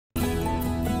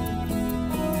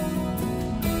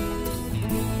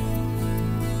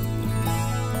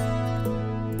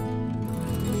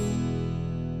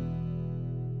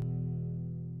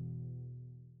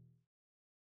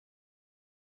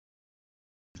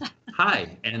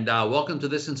Hi, and welcome to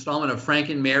this installment of Frank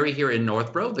and Mary here in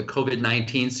Northborough, the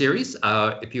COVID-19 series.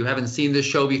 If you haven't seen this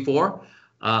show before,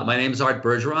 my name is Art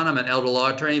Bergeron. I'm an elder law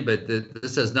attorney, but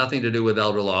this has nothing to do with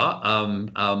elder law.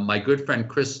 My good friend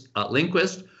Chris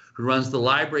Lindquist, who runs the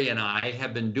library, and I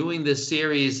have been doing this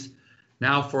series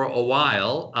now for a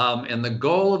while, and the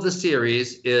goal of the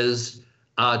series is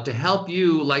to help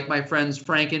you, like my friends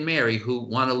Frank and Mary, who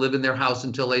want to live in their house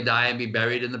until they die and be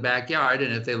buried in the backyard.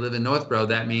 And if they live in Northborough,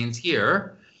 that means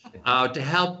here, to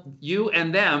help you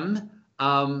and them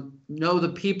know the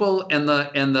people and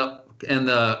the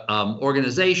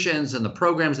organizations and the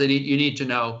programs that you need to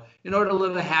know in order to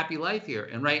live a happy life here.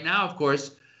 And right now, of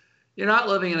course, you're not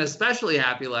living an especially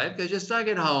happy life because you're stuck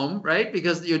at home, right?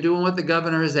 Because you're doing what the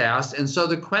governor has asked. And so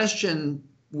the question,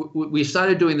 we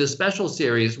started doing this special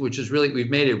series, which is really, we've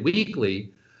made it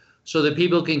weekly so that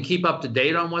people can keep up to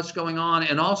date on what's going on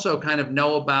and also kind of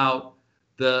know about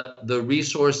the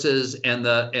resources and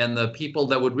the people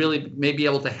that would really may be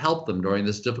able to help them during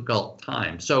this difficult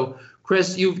time. So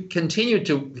Chris, you've continued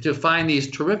to find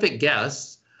these terrific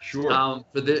guests. Sure.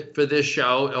 For this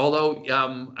show, although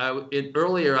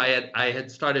earlier I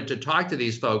had started to talk to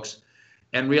these folks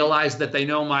and realized that they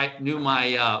knew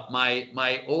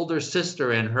my older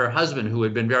sister and her husband, who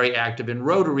had been very active in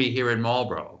Rotary here in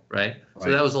Marlborough, right?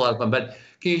 So that was a lot of fun. But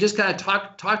can you just kind of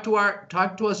talk to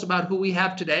us about who we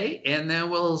have today, and then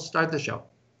we'll start the show.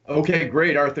 Okay,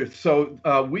 great, Arthur. So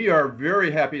we are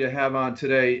very happy to have on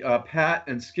today Pat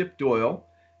and Skip Doyle.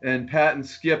 And Pat and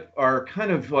Skip are kind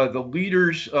of the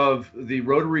leaders of the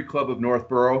Rotary Club of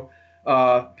Northborough,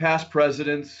 past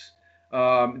presidents.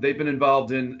 They've been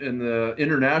involved in the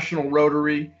International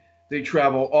Rotary. They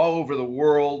travel all over the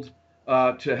world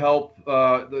to help,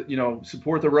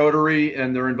 support the Rotary,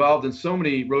 and they're involved in so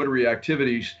many Rotary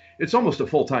activities. It's almost a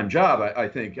full-time job, I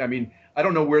think. I mean, I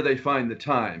don't know where they find the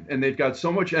time, and they've got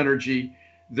so much energy.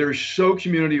 They're so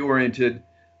community-oriented,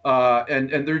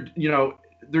 and they're,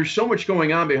 there's so much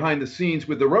going on behind the scenes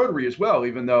with the Rotary as well,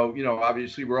 even though,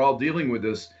 obviously we're all dealing with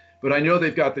this. But I know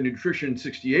they've got the Nutrition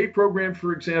 68 program,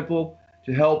 for example,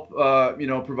 to help,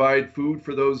 provide food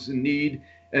for those in need.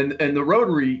 And the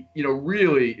Rotary,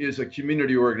 really is a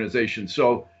community organization.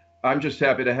 So I'm just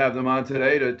happy to have them on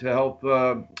today to help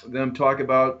them talk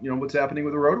about, what's happening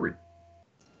with the Rotary.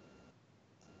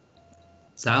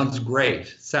 Sounds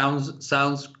great.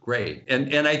 Sounds great.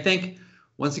 And I think,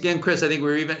 once again, Chris, I think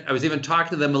I was even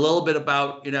talking to them a little bit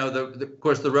about, of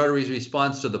course, the Rotary's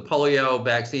response to the polio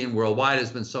vaccine worldwide has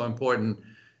been so important,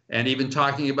 and even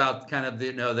talking about kind of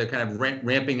they're kind of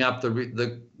ramping up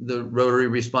the Rotary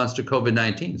response to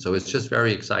COVID-19. So it's just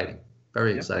very exciting,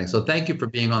 very exciting. So thank you for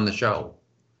being on the show.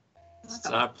 It's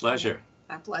our pleasure.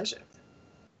 Our pleasure.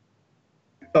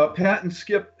 Pat and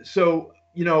Skip, so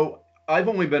I've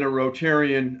only been a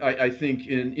Rotarian, I think,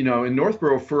 in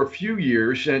Northborough for a few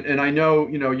years, and I know,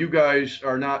 you guys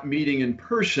are not meeting in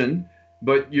person,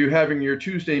 but you're having your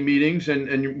Tuesday meetings,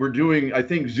 and we're doing, I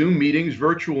think, Zoom meetings,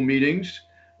 virtual meetings.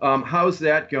 How's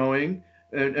that going?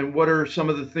 And what are some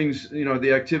of the things,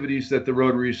 the activities that the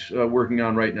Rotary's working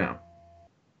on right now?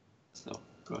 So,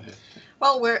 go ahead.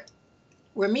 Well,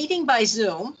 we're meeting by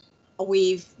Zoom.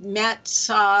 We've met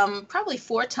probably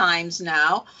 4 times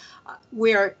now.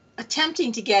 We're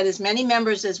attempting to get as many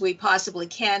members as we possibly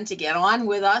can to get on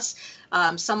with us.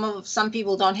 Some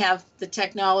people don't have the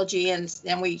technology,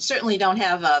 and we certainly don't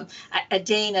have a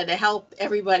Dana to help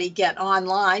everybody get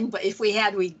online. But if we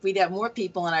had, we'd have more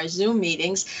people in our Zoom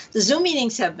meetings. The Zoom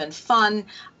meetings have been fun,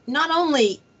 not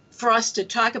only for us to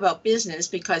talk about business,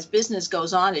 because business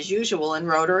goes on as usual in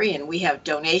Rotary, and we have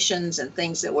donations and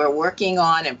things that we're working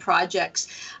on and projects,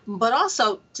 but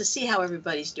also to see how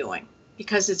everybody's doing.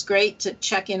 Because it's great to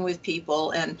check in with people.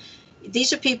 And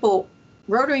these are people,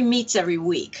 Rotary meets every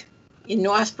week. In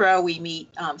Northborough, we meet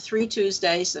 3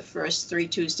 Tuesdays, the first 3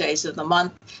 Tuesdays of the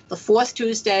month. The 4th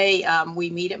Tuesday, we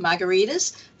meet at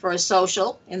Margarita's for a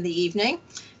social in the evening.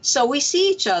 So we see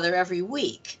each other every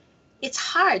week. It's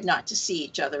hard not to see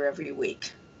each other every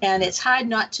week. And it's hard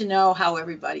not to know how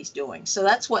everybody's doing. So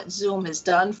that's what Zoom has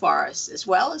done for us, as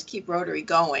well as keep Rotary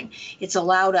going. It's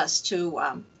allowed us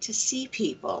to see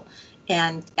people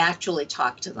and actually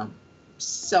talk to them.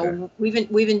 So we've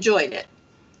enjoyed it.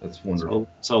 That's wonderful.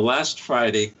 So last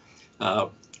Friday,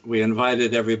 we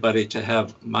invited everybody to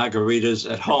have margaritas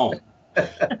at home.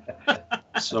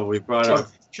 So we brought a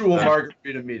virtual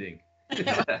margarita meeting.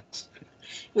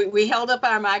 We held up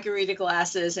our margarita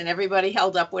glasses, and everybody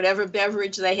held up whatever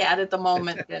beverage they had at the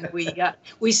moment, and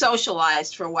we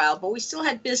socialized for a while. But we still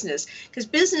had business, because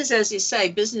business, as you say,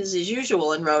 business as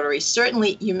usual in Rotary.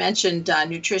 Certainly, you mentioned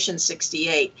Nutrition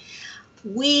 68.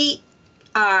 We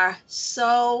are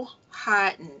so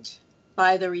heartened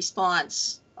by the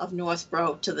response of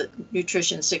Northborough to the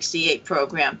Nutrition 68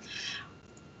 program.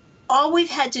 All we've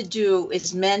had to do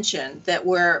is mention that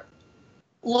we're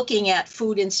looking at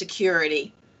food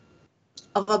insecurity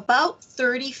of about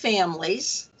 30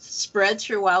 families spread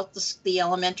throughout the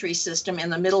elementary system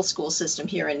and the middle school system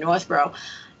here in Northborough.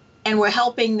 And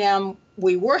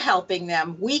we were helping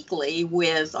them weekly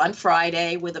on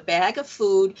Friday with a bag of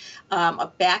food, a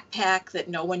backpack that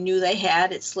no one knew they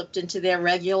had. It slipped into their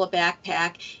regular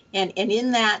backpack. And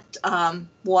in that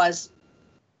was,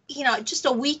 just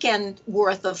a weekend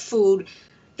worth of food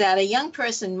that a young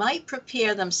person might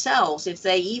prepare themselves if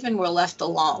they even were left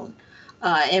alone.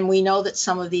 And we know that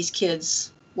some of these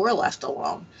kids were left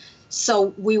alone.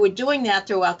 So we were doing that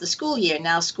throughout the school year.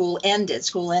 Now school ended.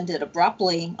 School ended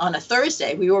abruptly on a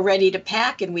Thursday. We were ready to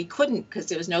pack and we couldn't because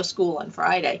there was no school on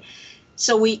Friday.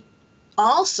 So we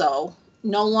also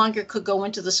no longer could go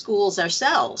into the schools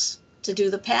ourselves to do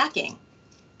the packing.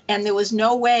 And there was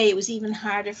no way, it was even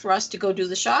harder for us to go do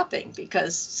the shopping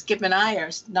because Skip and I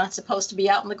are not supposed to be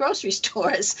out in the grocery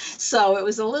stores. So it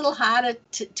was a little harder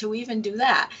to even do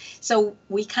that. So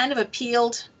we kind of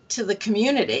appealed to the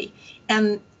community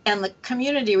and the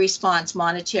community response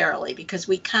monetarily, because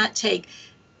we can't take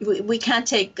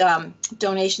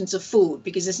donations of food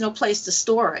because there's no place to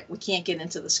store it. We can't get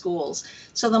into the schools.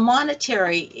 So the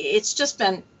monetary, it's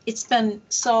been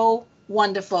so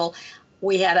wonderful.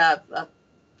 We had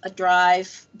a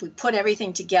drive. We put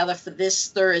everything together for this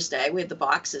Thursday. We had the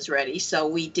boxes ready. So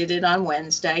we did it on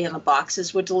Wednesday and the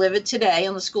boxes were delivered today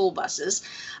on the school buses.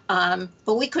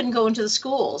 But we couldn't go into the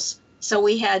schools. So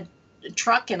we had a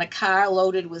truck and a car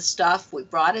loaded with stuff. We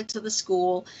brought it to the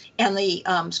school, and the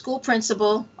school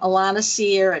principal, Alana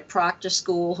Sear at Proctor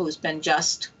School, who's been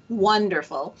just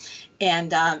wonderful,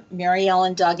 and Mary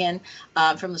Ellen Duggan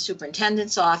from the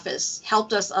superintendent's office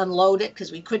helped us unload it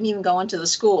because we couldn't even go into the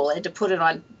school. I had to put it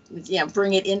on,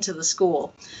 bring it into the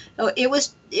school. So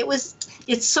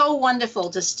it's so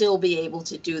wonderful to still be able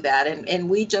to do that, and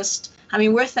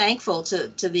we're thankful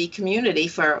to the community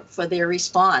for their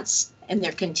response and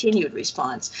their continued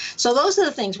response. So those are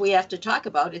the things we have to talk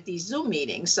about at these Zoom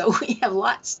meetings. So we have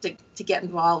lots to get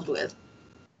involved with.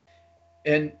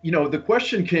 And, the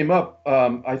question came up,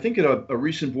 I think at a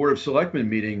recent Board of Selectmen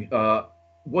meeting,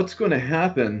 what's going to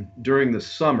happen during the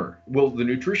summer? Will the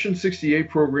Nutrition 68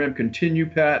 program continue,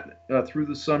 Pat, through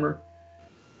the summer?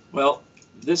 Well,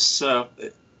 this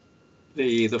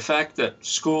the fact that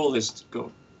school is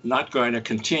not going to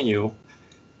continue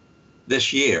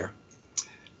this year.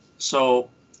 So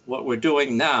what we're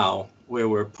doing now, where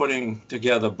we're putting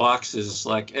together boxes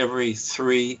like every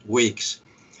 3 weeks,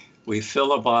 we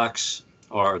fill a box,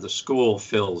 or the school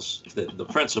fills, the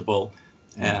principal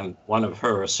and one of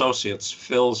her associates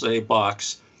fills a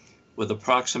box with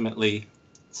approximately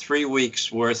 3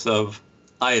 weeks worth of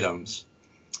items.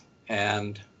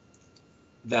 And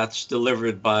that's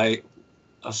delivered by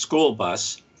a school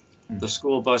bus, the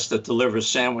school bus that delivers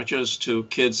sandwiches to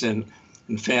kids and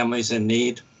families in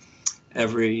need.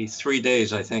 Every 3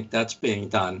 days, I think that's being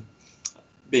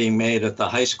made at the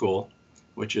high school,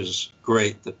 which is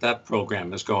great that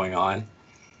program is going on.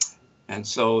 And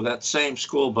so that same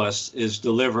school bus is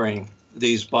delivering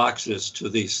these boxes to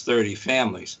these 30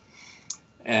 families.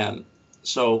 And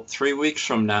so 3 weeks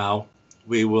from now,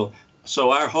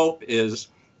 so our hope is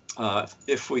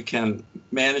if we can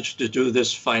manage to do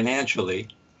this financially,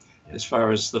 as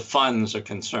far as the funds are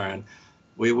concerned,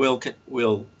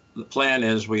 the plan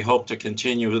is we hope to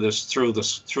continue this through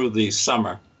the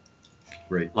summer.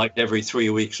 Great. Like every 3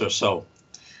 weeks or so.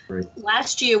 Great.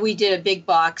 Last year we did a big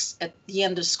box at the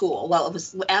end of school. Well, it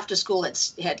was after school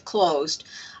had closed.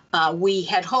 We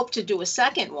had hoped to do a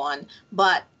second one,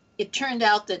 but it turned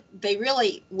out that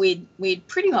we'd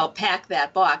pretty well packed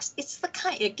that box. It's the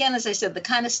kind, again, as I said, the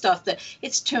kind of stuff that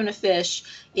it's tuna fish,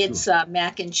 it's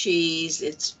mac and cheese,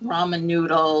 it's ramen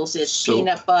noodles, it's soup,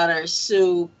 peanut butter,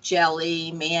 soup,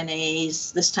 jelly,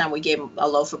 mayonnaise. This time we gave them a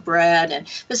loaf of bread, and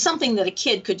there's something that a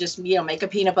kid could just, make a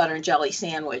peanut butter and jelly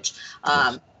sandwich.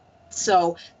 And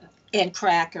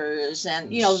crackers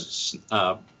and,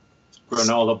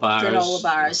 granola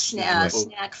bars,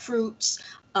 snack fruits,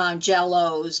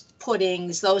 jellos,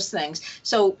 puddings, those things.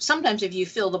 So sometimes if you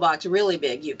fill the box really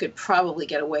big, you could probably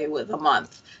get away with a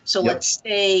month. So let's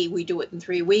say we do it in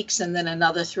 3 weeks, and then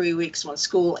another 3 weeks when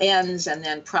school ends, and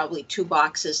then probably 2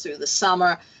 boxes through the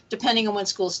summer, depending on when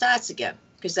school starts again,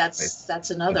 because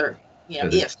that's another,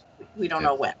 if we don't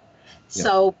know when.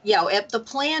 So, the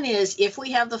plan is, if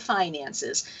we have the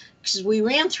finances, because we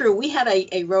had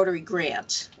a Rotary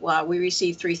grant. We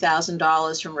received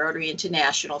 $3,000 from Rotary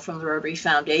International, from the Rotary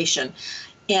Foundation,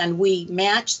 and we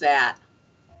matched that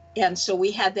And so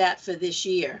we had that for this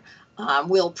year.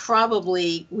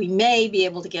 We may be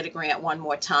able to get a grant one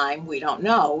more time. We don't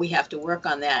know. We have to work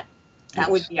on that. That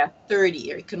would be our third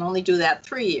year. You can only do that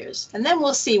 3 years. And then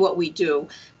we'll see what we do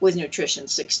with Nutrition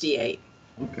 68.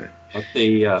 Okay. But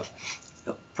the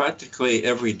practically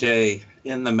every day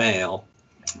in the mail,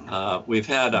 we've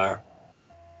had our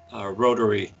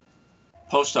Rotary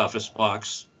post office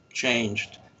box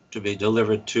changed to be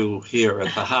delivered to here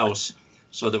at the house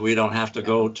so that we don't have to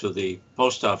go to the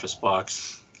post office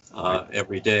box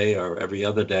every day or every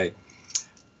other day.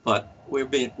 But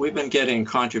we've been getting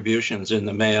contributions in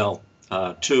the mail,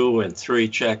 2 and 3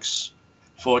 checks,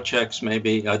 4 checks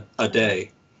maybe a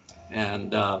day,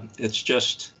 and it's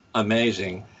just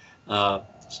amazing.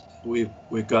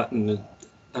 We've gotten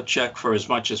a check for as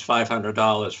much as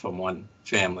 $500 from one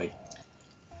family.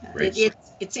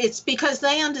 It's because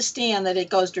they understand that it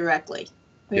goes directly.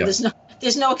 I mean,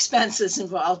 there's no expenses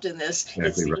involved in this.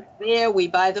 Exactly It's there. We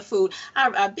buy the food.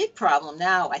 Our big problem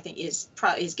now, I think, is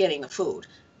getting the food.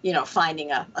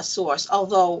 Finding a source.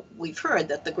 Although we've heard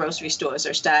that the grocery stores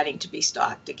are starting to be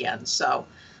stocked again. So,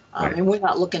 and we're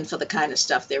not looking for the kind of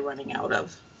stuff they're running out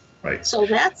of. Right. So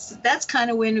that's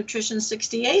kind of where Nutrition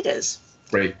 68 is.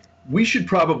 Right. We should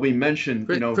probably mention,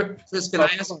 Chris, can I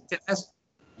ask?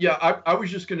 Yeah, I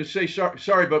was just going to say,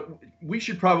 sorry, but we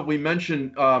should probably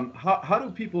mention, how do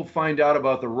people find out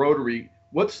about the Rotary?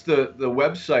 What's the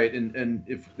website? And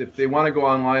if they want to go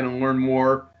online and learn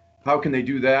more, how can they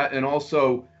do that? And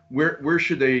also, where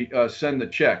should they send the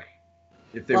check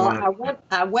if they want?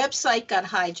 Our website got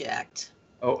hijacked.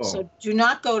 So do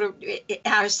not go to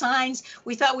our signs.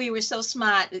 We thought we were so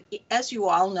smart. As you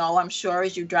all know, I'm sure,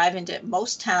 as you drive into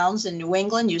most towns in New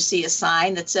England, you see a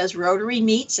sign that says Rotary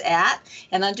meets at,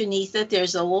 and underneath it,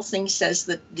 there's a little thing that says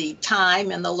the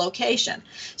time and the location.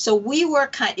 So we were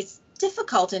it's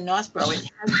difficult in Northborough. It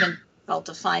has been difficult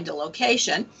to find a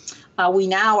location. We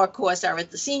now, of course, are at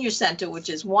the senior center, which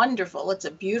is wonderful. It's a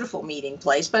beautiful meeting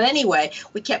place. But anyway,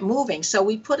 we kept moving. So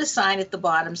we put a sign at the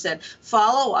bottom said,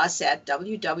 follow us at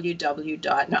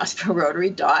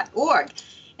www.northboroughRotary.org.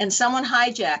 And someone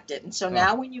hijacked it. And so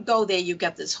now when you go there, you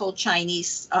get this whole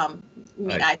Chinese,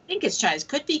 I think it's Chinese,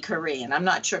 could be Korean. I'm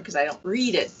not sure because I don't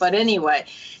read it. But anyway,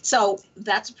 so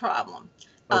that's a problem.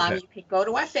 You can go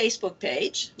to our Facebook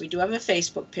page. We do have a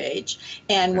Facebook page,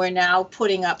 and we're now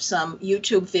putting up some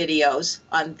YouTube videos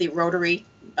on the Rotary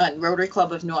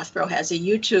Club of Northborough has a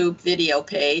YouTube video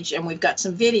page, and we've got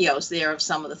some videos there of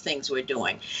some of the things we're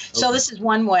doing. So this is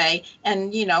one way,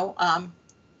 and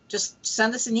just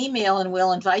send us an email, and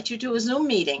we'll invite you to a Zoom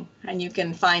meeting, and you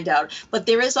can find out. But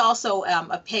there is also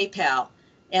a PayPal,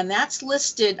 and that's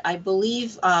listed, I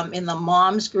believe, in the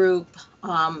Moms group.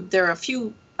 There are a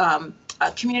few. A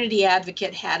community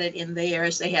advocate had it in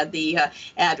theirs. They had the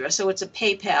address. So it's a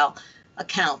PayPal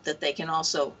account that they can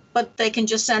also, but they can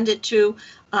just send it to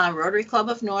Rotary Club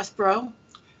of Northborough,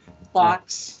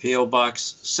 box. P.O.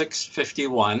 Box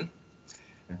 651,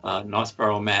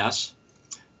 Northborough, Mass.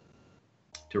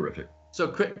 Terrific. So,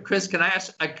 Chris, can I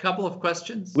ask a couple of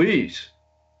questions? Please.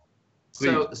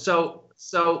 So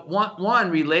one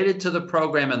related to the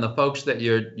program and the folks that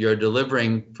you're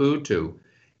delivering food to.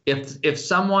 If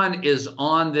someone is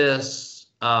on this,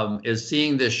 is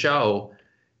seeing this show,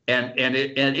 and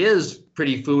it is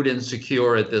pretty food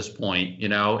insecure at this point,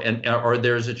 or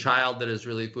there's a child that is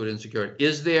really food insecure,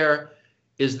 is there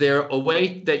a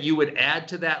way that you would add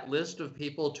to that list of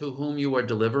people to whom you are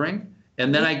delivering?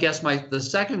 And then I guess the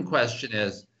second question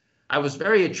is, I was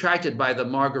very attracted by the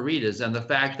margaritas and the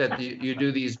fact that you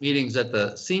do these meetings at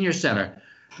the senior center.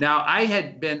 Now, I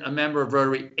had been a member of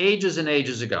Rotary ages and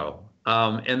ages ago.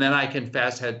 And then I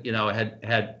confess had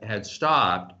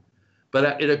stopped,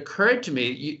 but it occurred to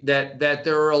me that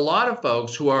there are a lot of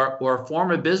folks who are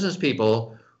former business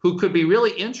people who could be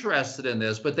really interested in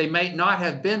this, but they might not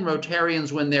have been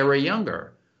Rotarians when they were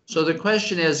younger. So the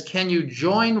question is, can you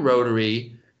join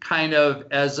Rotary kind of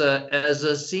as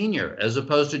a senior, as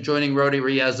opposed to joining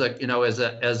Rotary as a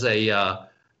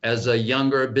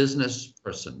younger business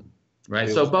person, right?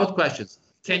 So both questions.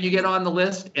 Can you get on the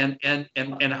list, and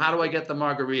how do I get the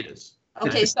margaritas?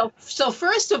 Okay, so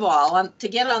first of all, to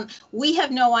get on, we have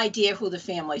no idea who the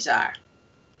families are.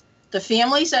 The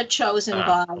families are chosen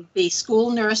by the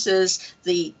school nurses,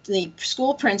 the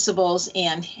school principals,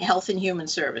 and Health and Human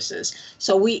Services.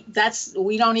 So we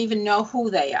don't even know who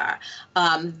they are.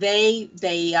 They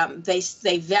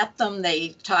vet them.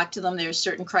 They talk to them. There's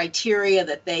certain criteria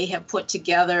that they have put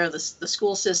together. The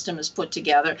school system has put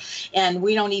together, and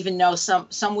we don't even know.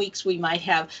 Some weeks we might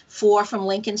have 4 from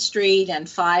Lincoln Street and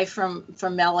 5 from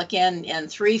Milliken and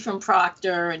 3 from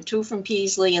Proctor and 2 from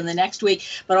Peasley, and the next week.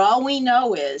 But all we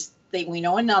know is we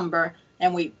know a number,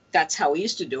 and that's how we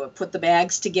used to do it, put the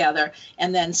bags together,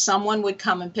 and then someone would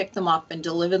come and pick them up and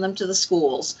deliver them to the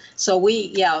schools. So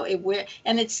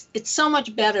it's so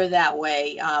much better that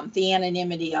way, the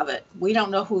anonymity of it. We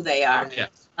don't know who they are. Yeah.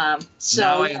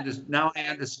 So now I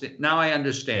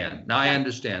understand.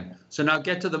 So now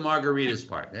get to the margaritas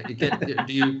part.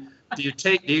 Do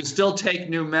you still take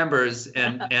new members,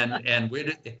 and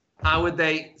how would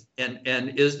they,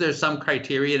 and is there some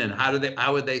criterion, and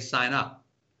how would they sign up?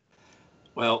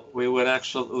 Well, we would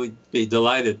actually be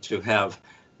delighted to have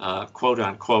quote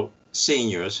unquote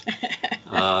seniors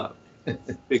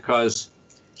because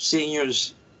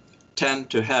seniors tend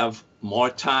to have more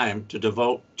time to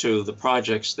devote to the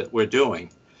projects that we're doing,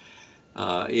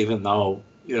 even though,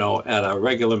 at our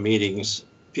regular meetings,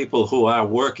 people who are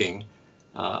working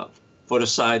put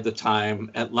aside the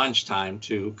time at lunchtime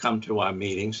to come to our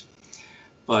meetings.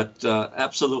 But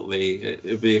absolutely,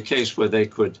 it'd be a case where they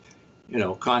could,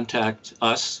 contact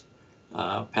us,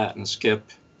 Pat and Skip,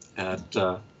 at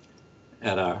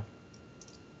our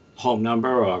home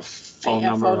number or phone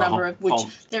number. Which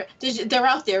they're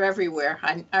out there everywhere,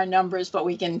 our numbers, but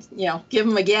we can, give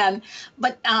them again.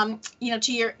 But,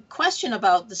 to your question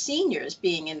about the seniors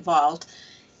being involved,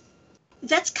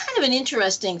 that's kind of an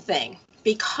interesting thing,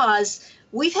 because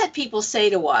we've had people say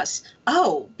to us,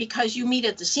 oh, because you meet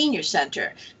at the senior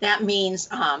center, that means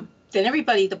then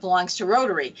everybody that belongs to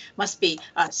Rotary must be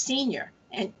a senior.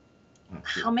 And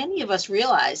how many of us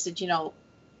realize that, you don't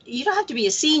have to be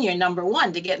a senior, number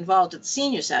one, to get involved at the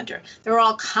senior center. There are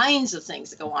all kinds of things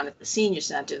that go on at the senior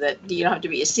center that you don't have to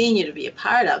be a senior to be a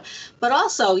part of. But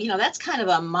also, that's kind of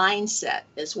a mindset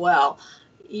as well.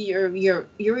 You're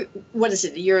what is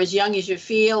it? You're as young as you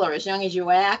feel or as young as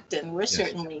you act, and we're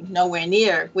certainly nowhere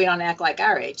near. We don't act like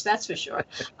our age, that's for sure.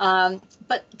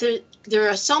 But there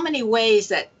are so many ways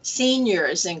that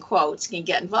seniors, in quotes, can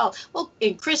get involved. Well,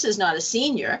 and Chris is not a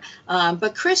senior,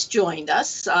 but Chris joined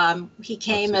us. He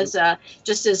came as a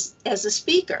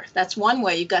speaker. That's one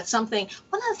way. You've got something.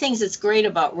 One of the things that's great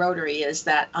about Rotary is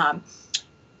that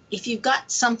if you've got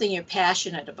something you're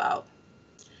passionate about,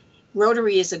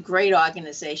 Rotary is a great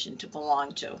organization to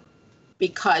belong to,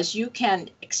 because you can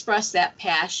express that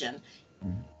passion.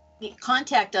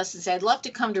 Contact us and say, I'd love to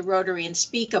come to Rotary and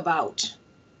speak about.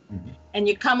 And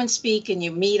you come and speak and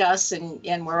you meet us,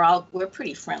 and we're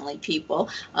pretty friendly people.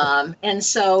 And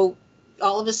so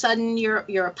all of a sudden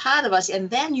you're a part of us, and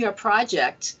then your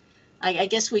project, I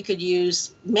guess we could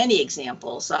use many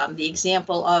examples. The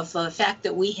example of the fact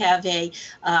that we have a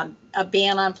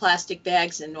ban on plastic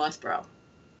bags in Northborough.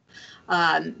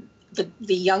 The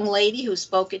young lady who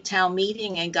spoke at town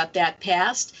meeting and got that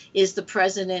passed is the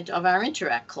president of our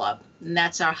Interact Club, and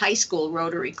that's our high school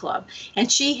Rotary Club.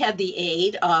 And she had the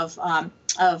aid of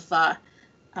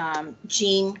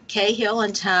Jean Cahill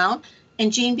in town,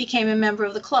 and Jean became a member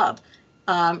of the club.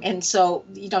 And so,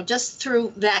 just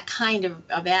through that kind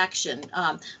of action,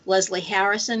 Leslie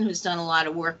Harrison, who's done a lot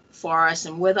of work for us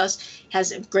and with us,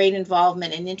 has a great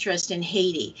involvement and interest in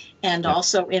Haiti, and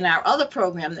also in our other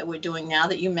program that we're doing now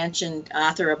that you mentioned,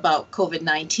 Arthur, about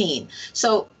COVID-19.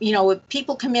 So,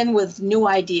 people come in with new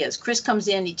ideas. Chris comes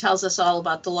in, he tells us all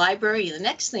about the library, and the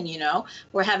next thing you know,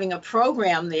 we're having a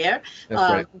program there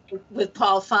with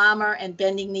Paul Farmer and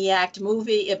Bending the Arc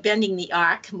movie,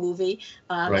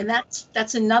 and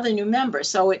that's another new member.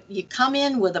 So you come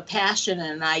in with a passion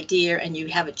and an idea, and you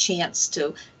have a chance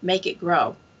to make it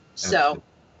grow. So,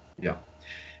 yeah,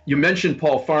 you mentioned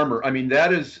Paul Farmer. I mean,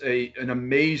 that is an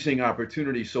amazing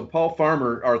opportunity. So Paul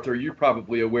Farmer, Arthur, you're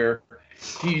probably aware,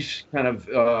 he's kind of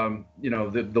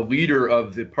the leader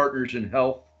of the Partners in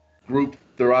Health group.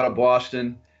 They're out of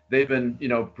Boston. They've been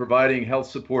providing health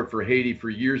support for Haiti for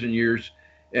years and years,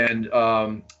 and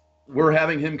we're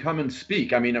having him come and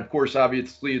speak. I mean, of course,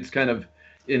 obviously, it's kind of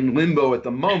in limbo at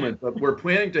the moment, but we're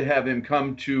planning to have him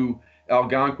come to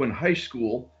Algonquin High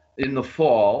School in the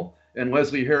fall. And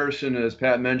Leslie Harrison, as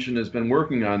Pat mentioned, has been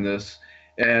working on this,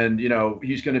 and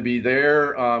he's going to be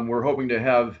there. We're hoping to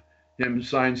have him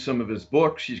sign some of his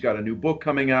books. He's got a new book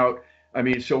coming out. I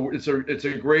mean, so it's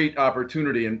a great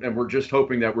opportunity, and we're just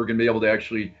hoping that we're going to be able to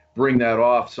actually bring that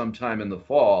off sometime in the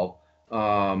fall,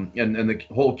 and the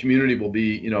whole community will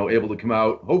be able to come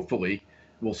out. Hopefully,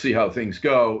 we'll see how things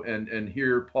go, and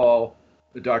hear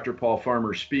Dr. Paul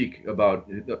Farmer speak about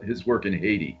his work in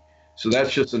Haiti. So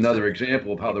that's just another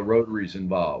example of how the Rotary's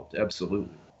involved.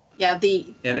 Absolutely. Yeah.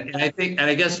 And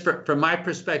I guess from my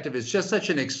perspective, it's just such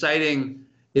an exciting.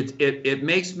 It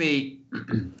makes me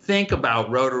think about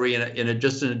Rotary in a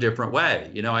different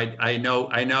way. I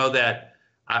know that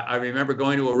I remember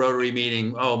going to a Rotary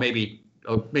meeting, maybe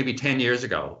maybe 10 years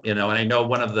ago, and I know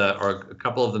or a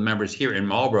couple of the members here in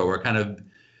Marlborough were kind of,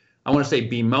 I want to say,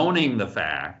 bemoaning the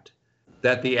fact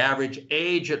that the average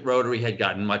age at Rotary had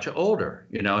gotten much older,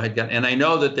 and I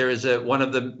know that there is one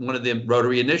of the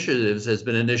Rotary initiatives has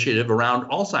been an initiative around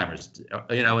Alzheimer's,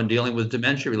 and dealing with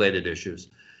dementia-related issues.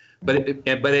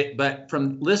 But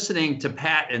from listening to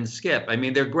Pat and Skip, I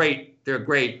mean, they're great,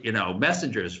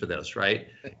 messengers for this, right?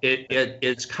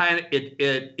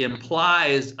 It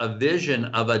implies a vision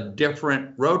of a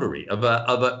different Rotary, of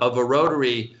a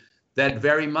Rotary that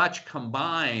very much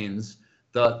combines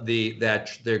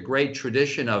their great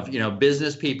tradition of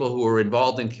business people who are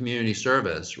involved in community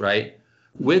service, right,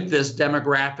 with this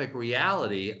demographic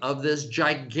reality of this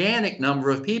gigantic number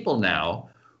of people now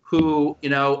who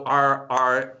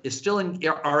are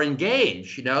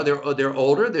engaged. They're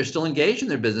older, they're still engaged in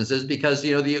their businesses because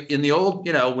in the old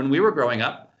when we were growing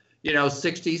up,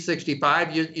 60,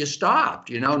 65, you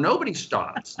stopped. Nobody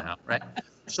stops now, right?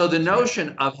 So the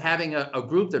notion of having a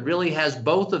group that really has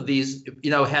both of these,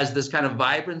 has this kind of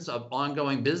vibrance of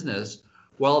ongoing business,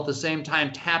 while at the same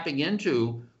time tapping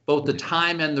into both the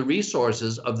time and the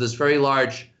resources of this very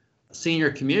large senior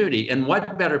community. And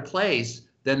what better place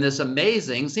than this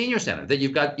amazing senior center that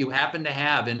you happen to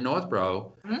have in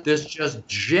Northborough, this just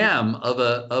gem of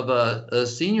a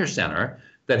senior center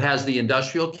that has the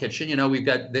industrial kitchen.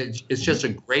 It's just a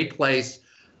great place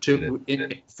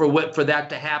for that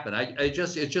to happen.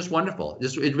 It's just wonderful.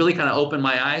 It really kind of opened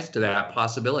my eyes to that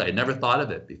possibility. I never thought of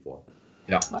it before.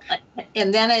 Yeah.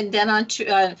 And then on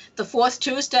the fourth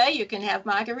Tuesday, you can have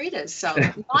margaritas. So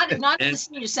not at the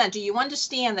senior center. You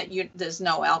understand that there's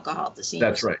no alcohol at the senior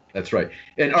That's center. right. That's right.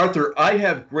 And Arthur, I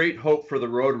have great hope for the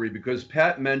Rotary because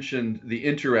Pat mentioned the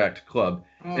Interact Club,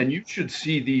 and you should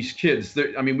see these kids.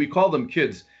 We call them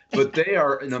kids, but they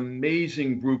are an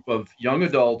amazing group of young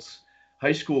adults,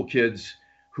 high school kids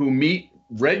who meet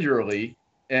regularly,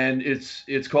 and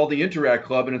it's called the Interact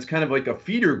Club, and it's kind of like a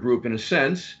feeder group in a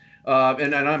sense.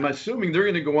 And I'm assuming they're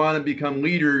going to go on and become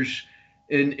leaders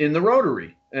in the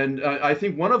Rotary. And I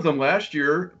think one of them last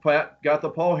year, Pat, got the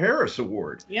Paul Harris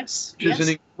Award. Yes. Which is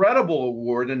an incredible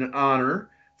award and an honor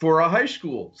for a high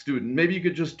school student. Maybe you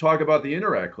could just talk about the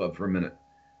Interact Club for a minute.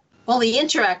 Well, the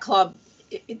Interact Club,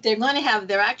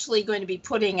 they're actually going to be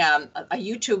putting a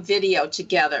YouTube video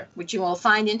together, which you will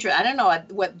find interesting. I don't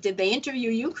know, did they interview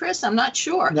you, Chris? I'm not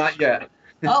sure. Not yet.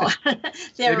 Oh,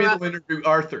 maybe they'll interview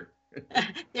Arthur.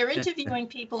 They're interviewing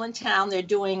people in town. They're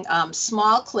doing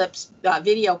small clips,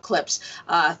 video clips,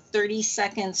 30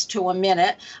 seconds to a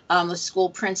minute, the school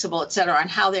principal, et cetera, on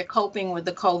how they're coping with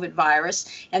the COVID virus.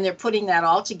 And they're putting that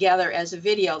all together as a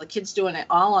video. The kids doing it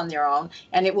all on their own.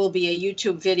 And it will be a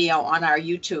YouTube video on our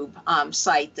YouTube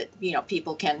site that,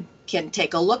 people can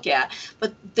take a look at.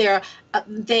 But they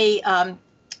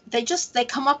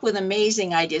come up with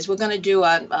amazing ideas. We're going to do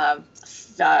a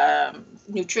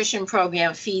nutrition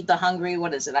program, Feed the Hungry.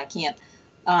 What is it? I can't.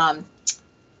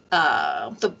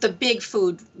 The big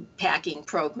food packing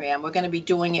program. We're going to be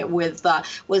doing it with the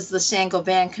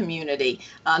Saint-Gobain community.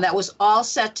 That was all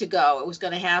set to go. It was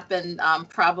going to happen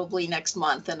probably next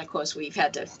month. And of course, we've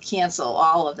had to cancel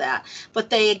all of that. But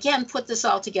they, again, put this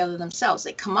all together themselves.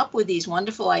 They come up with these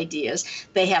wonderful ideas.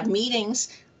 They have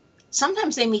meetings.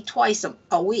 Sometimes they meet twice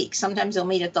a week. Sometimes they'll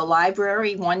meet at the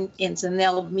library and then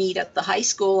they'll meet at the high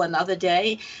school another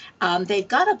day. They've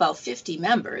got about 50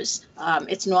 members.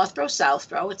 It's Northborough,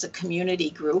 Southborough. It's a community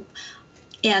group.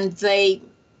 And they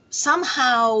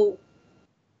somehow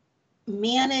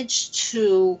manage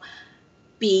to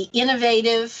be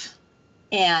innovative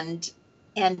and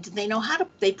they know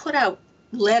they put out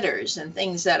letters and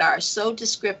things that are so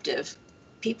descriptive.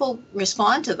 People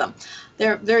respond to them.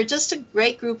 They're just a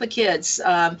great group of kids.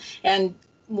 And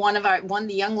the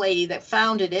young lady that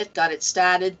founded it, got it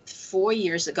started 4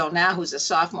 years ago now, who's a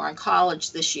sophomore in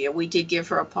college this year. We did give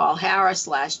her a Paul Harris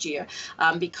last year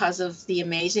because of the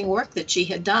amazing work that she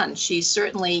had done. She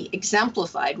certainly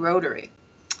exemplified Rotary.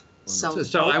 So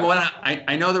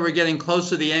I know that we're getting close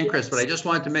to the end, Chris, but I just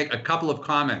wanted to make a couple of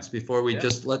comments before we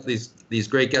just let these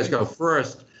great guests go.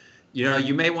 First,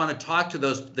 you may want to talk to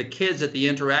the kids at the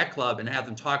Interact Club and have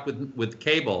them talk with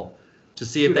cable to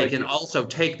see if they can also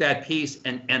take that piece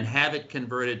and have it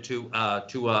converted to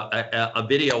a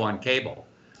video on cable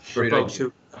for folks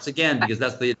who, once again, because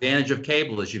that's the advantage of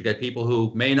cable, is you've got people who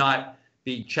may not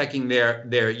be checking their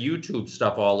YouTube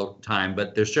stuff all the time,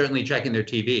 but they're certainly checking their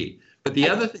TV. But the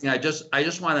other thing I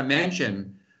just want to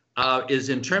mention is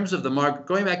in terms of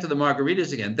going back to the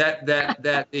margaritas again,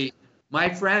 my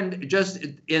friend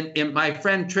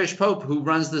Trish Pope, who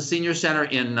runs the senior center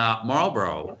in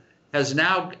Marlborough, has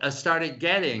now started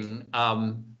getting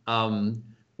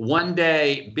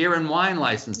one-day beer and wine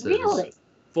licenses. Really?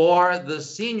 For the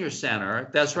senior center.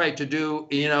 That's right, to do,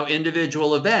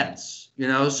 individual events,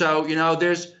 so,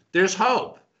 there's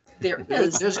hope. There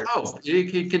is. There's hope. You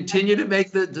can continue to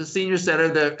make the senior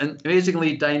center an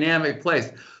amazingly dynamic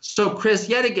place. So, Chris,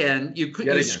 yet again,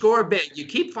 you score big. You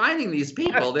keep finding these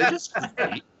people. They're just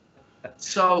great.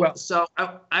 So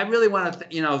I really want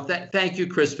to, thank you,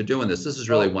 Chris, for doing this. This is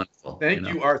really wonderful. Thank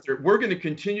you, Arthur. We're going to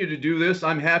continue to do this.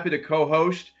 I'm happy to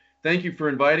co-host. Thank you for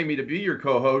inviting me to be your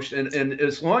co-host. And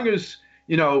as long as,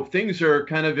 things are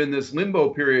kind of in this limbo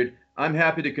period, I'm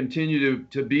happy to continue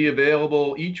to be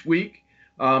available each week.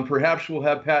 Perhaps we'll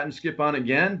have Pat and Skip on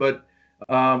again, but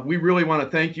we really want to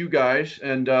thank you guys.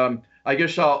 And I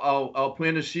guess I'll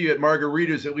plan to see you at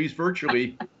Margarita's, at least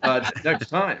virtually, next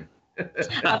time.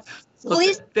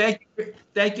 Please. Thank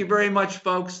you very much,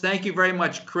 folks. Thank you very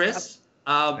much, Chris.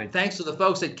 Thanks to the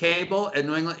folks at Cable at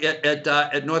New England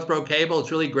at Northborough Cable.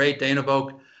 It's really great, Dana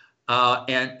Vogt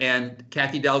and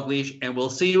Kathy Dalgleish. And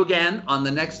we'll see you again on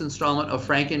the next installment of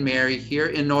Frank and Mary here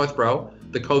in Northborough,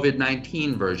 the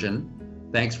COVID-19 version.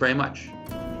 Thanks very much.